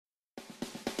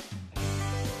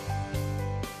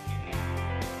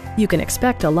You can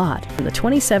expect a lot from the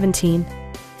 2017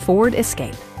 Ford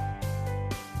Escape.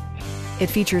 It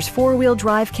features four-wheel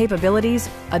drive capabilities,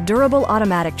 a durable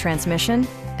automatic transmission,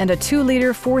 and a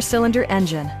 2-liter 4-cylinder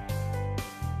engine.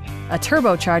 A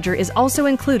turbocharger is also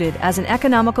included as an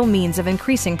economical means of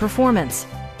increasing performance.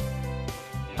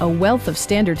 A wealth of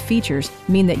standard features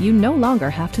mean that you no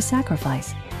longer have to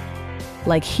sacrifice,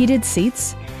 like heated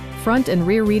seats, front and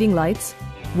rear reading lights,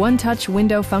 one-touch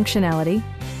window functionality,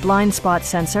 blind spot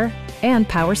sensor, and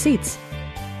power seats.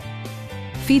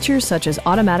 Features such as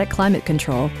automatic climate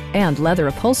control and leather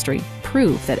upholstery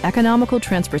prove that economical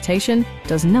transportation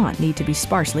does not need to be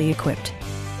sparsely equipped.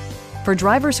 For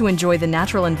drivers who enjoy the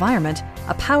natural environment,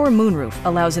 a power moonroof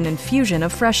allows an infusion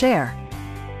of fresh air.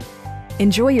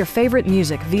 Enjoy your favorite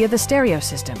music via the stereo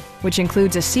system, which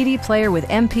includes a CD player with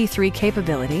MP3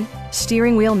 capability,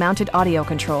 steering wheel mounted audio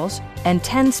controls, and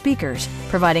 10 speakers,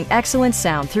 providing excellent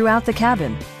sound throughout the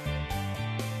cabin.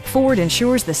 Ford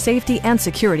ensures the safety and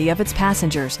security of its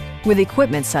passengers with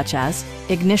equipment such as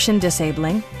ignition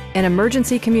disabling, an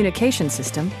emergency communication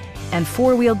system, and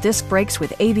 4-wheel disc brakes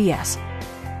with ABS.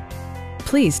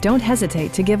 Please don't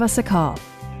hesitate to give us a call.